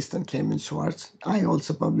papers based on Cam-Schwarz. I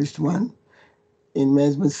also published one in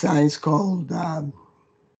Management Science called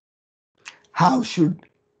How Should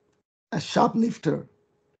a Shoplifter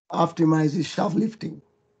Optimize His Shoplifting,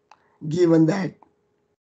 given that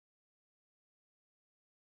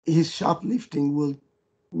his shoplifting will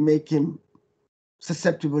make him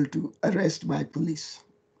susceptible to arrest by police.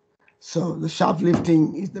 So the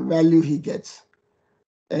shoplifting is the value he gets,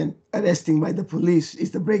 and arresting by the police is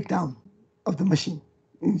the breakdown of the machine.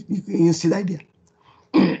 You see the idea?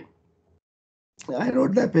 I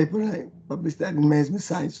wrote that paper. I published that in Management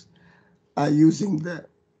Science using the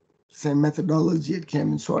same methodology at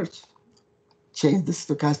Cam-Schwarz. Changed the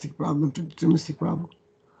stochastic problem to deterministic problem.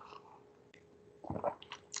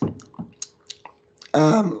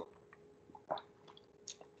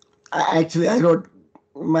 I wrote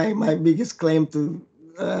my biggest claim to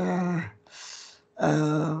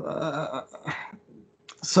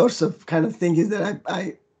source of kind of thing is that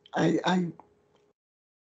I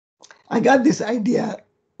got this idea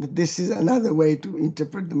that this is another way to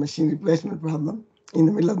interpret the machine replacement problem in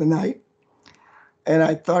the middle of the night. And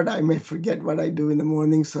I thought I may forget what I do in the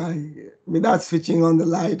morning. So without switching on the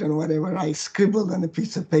light and whatever, I scribbled on a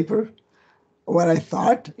piece of paper what I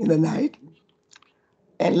thought in the night.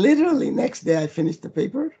 And literally next day I finished the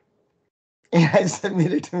paper and I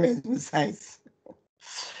submitted to Management Science.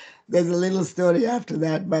 There's a little story after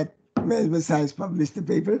that, but Management Science published the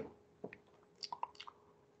paper.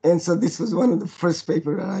 And so this was one of the first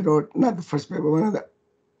paper that I wrote, not the first paper, one of the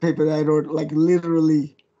paper that I wrote like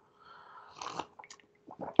literally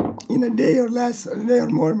in a day or less, or a day or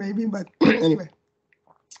more maybe, but anyway,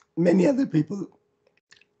 many other people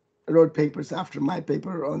wrote papers after my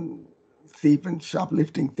paper on thief and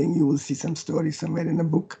shoplifting thing. You will see some stories somewhere in a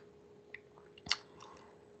book.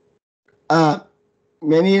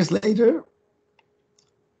 Many years later,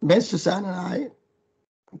 Ben Susan and I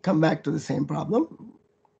come back to the same problem,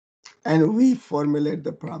 and we formulate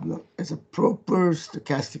the problem as a proper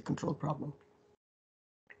stochastic control problem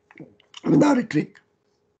without a trick.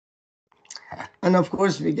 And of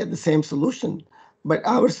course, we get the same solution, but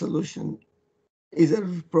our solution is a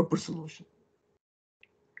proper solution.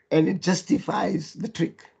 And it justifies the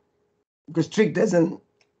trick, because trick doesn't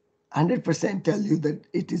 100% tell you that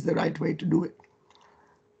it is the right way to do it.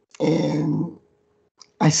 And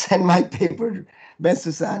I sent my paper, Ben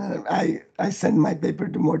Susan, I sent my paper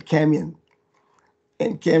to Mort Camion.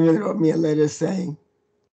 And Camion wrote me a letter saying,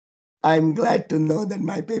 I'm glad to know that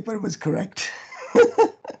my paper was correct,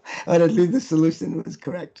 or at least the solution was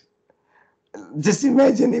correct. Just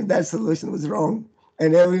imagine if that solution was wrong,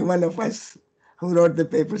 and every one of us who wrote the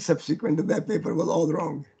paper subsequent to that paper was all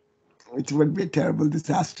wrong, which would be a terrible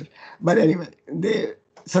disaster. But anyway,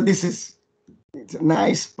 so it's a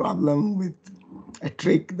nice problem with a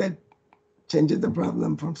trick that changes the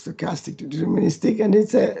problem from stochastic to deterministic, and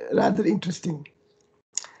it's rather interesting.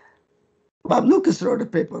 Bob Lucas wrote a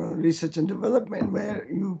paper on research and development where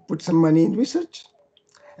you put some money in research,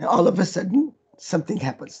 and all of a sudden, something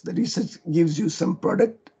happens. The research gives you some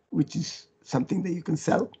product, which is something that you can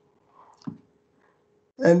sell.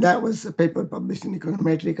 And that was a paper published in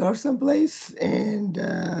Econometric or someplace. And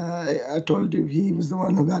I told you he was the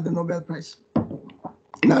one who got the Nobel Prize.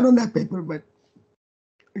 Not on that paper, but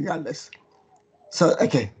regardless. So,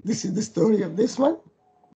 okay, this is the story of this one.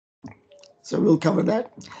 So we'll cover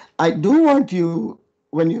that. I do want you,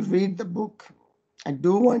 when you read the book, I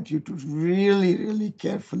do want you to really, really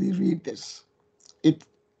carefully read this.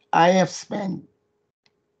 I have spent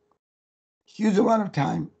a huge amount of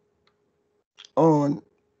time on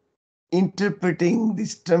interpreting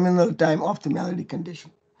this terminal time optimality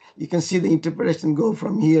condition. You can see the interpretation go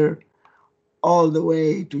from here all the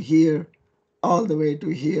way to here, all the way to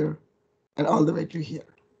here, and all the way to here.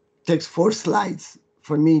 It takes 4 slides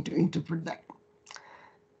for me to interpret that.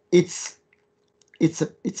 It's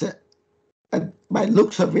by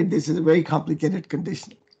looks of it, this is a very complicated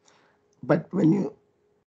condition. But when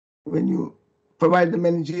you provide the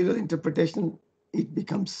managerial interpretation, it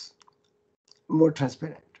becomes more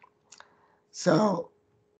transparent. So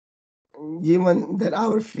given that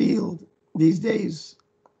our field these days,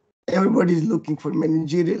 everybody's looking for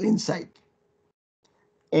managerial insight,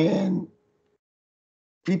 and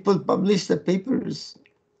people publish the papers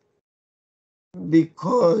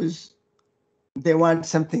because they want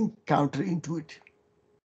something counterintuitive.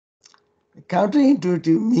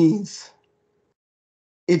 Counterintuitive means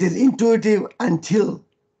it is intuitive until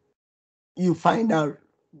you find out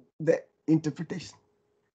the interpretation.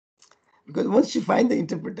 Because once you find the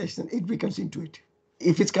interpretation, it becomes intuitive.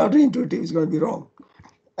 If it's counterintuitive, it's going to be wrong.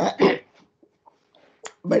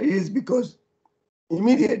 But it is because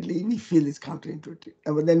immediately we feel it's counterintuitive.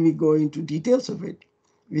 And then we go into details of it.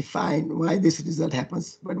 We find why this result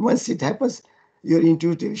happens. But once it happens, your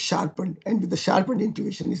intuitive is sharpened. And with the sharpened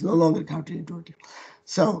intuition, it's no longer counterintuitive.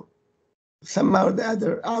 So somehow or the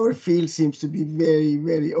other, our field seems to be very,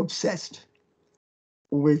 very obsessed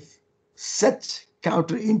with such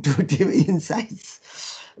counterintuitive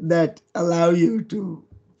insights that allow you to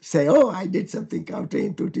say, oh, I did something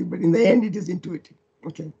counterintuitive, but in the end, it is intuitive.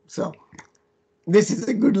 Okay, so this is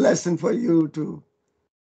a good lesson for you to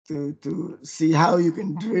see how you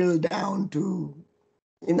can drill down to,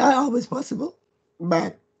 it's not always possible,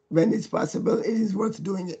 but when it's possible, it is worth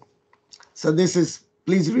doing it. So this is,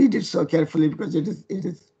 please read it so carefully because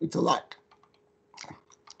it's a lot.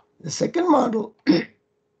 The second model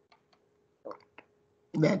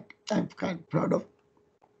that I'm kind of proud of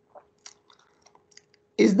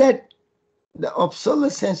is that the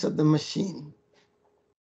obsolescence of the machine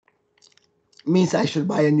means I should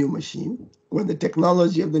buy a new machine when the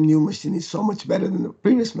technology of the new machine is so much better than the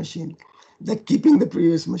previous machine that keeping the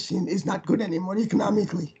previous machine is not good anymore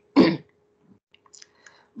economically.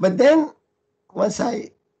 But then once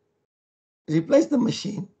I replace the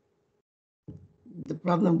machine, the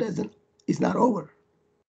problem is not over.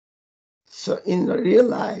 So in real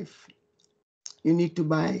life, you need to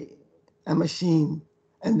buy a machine,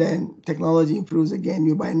 and then technology improves again,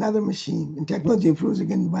 you buy another machine, and technology improves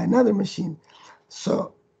again, you buy another machine.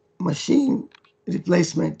 So machine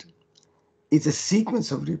replacement is a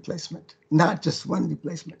sequence of replacement, not just one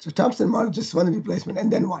replacement. So Thompson model, just one replacement,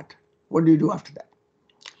 and then what? What do you do after that?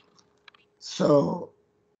 So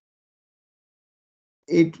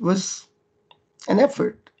it was an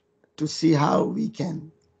effort to see how we can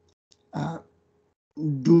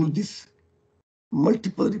do this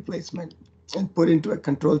multiple replacement and put into a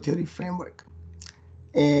control theory framework.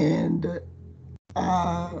 And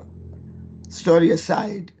story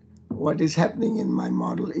aside, what is happening in my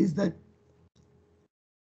model is that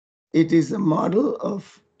it is a model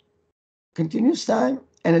of continuous time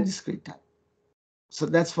and a discrete time. So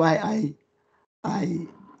that's why I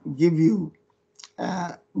give you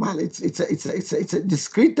well, it's a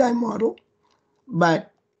discrete time model, but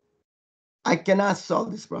I cannot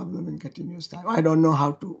solve this problem in continuous time. I don't know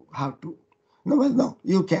how to. No, well, no,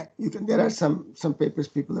 you can. You can. There are some papers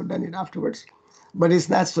people have done it afterwards, but it's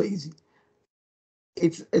not so easy.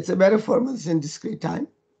 It's a better formula in discrete time,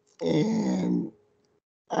 and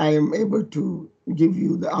I am able to give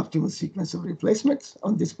you the optimal sequence of replacements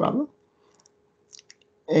on this problem.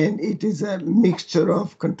 And it is a mixture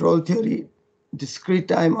of control theory, discrete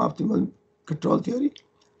time optimal control theory,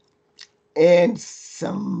 and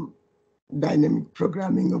some dynamic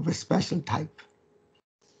programming of a special type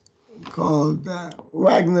called the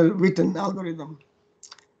Wagner-Witten algorithm.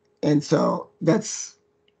 And so that's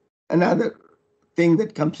another thing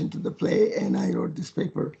that comes into the play. And I wrote this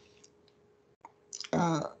paper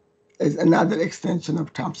as another extension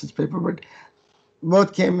of Thompson's paper. But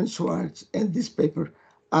both Kamen Schwartz and this paper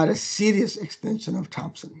are a serious extension of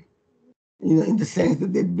Thompson, in the sense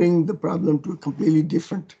that they bring the problem to a completely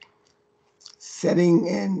different setting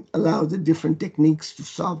and allow the different techniques to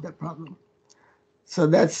solve that problem. So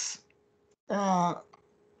that's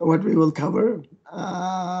what we will cover.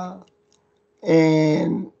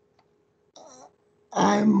 And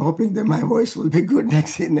I'm hoping that my voice will be good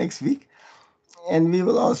next week. And we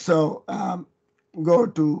will also go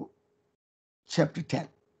to chapter 10,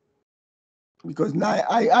 because now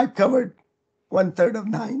I covered 1/3 of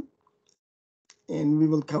 9, and we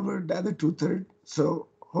will cover the other 2/3. So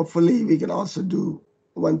hopefully we can also do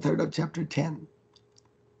 1/3 of chapter 10.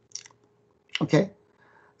 Okay,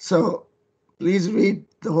 so please read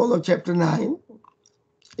the whole of chapter 9.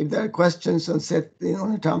 If there are questions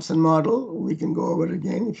on a Thompson model, we can go over it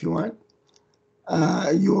again if you want.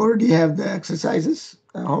 You already have the exercises,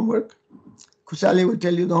 homework. Kusali will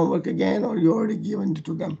tell you the homework again, or you already given it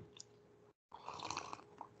to them.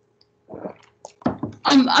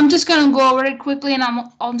 I'm just going to go over it quickly, and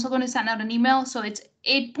I'm also going to send out an email. So it's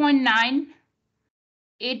 8.9,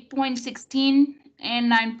 8.16,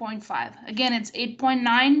 and 9.5. Again, it's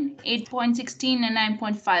 8.9, 8.16, and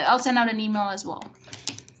 9.5. I'll send out an email as well.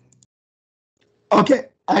 Okay,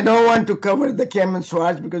 I don't want to cover the Cayman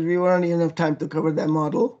Schwartz because we won't have enough time to cover that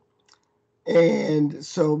model. And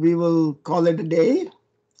so we will call it a day,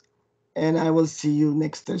 and I will see you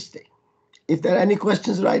next Thursday. If there are any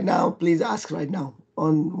questions right now, please ask right now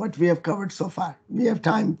on what we have covered so far. We have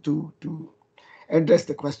time to address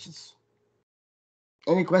the questions.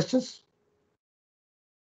 Any questions?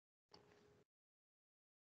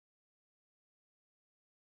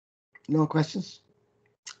 No questions?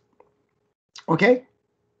 Okay,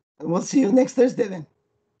 we'll see you next Thursday then.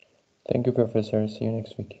 Thank you, Professor. See you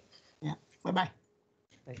next week. Yeah, bye-bye.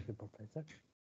 Thank you, Professor.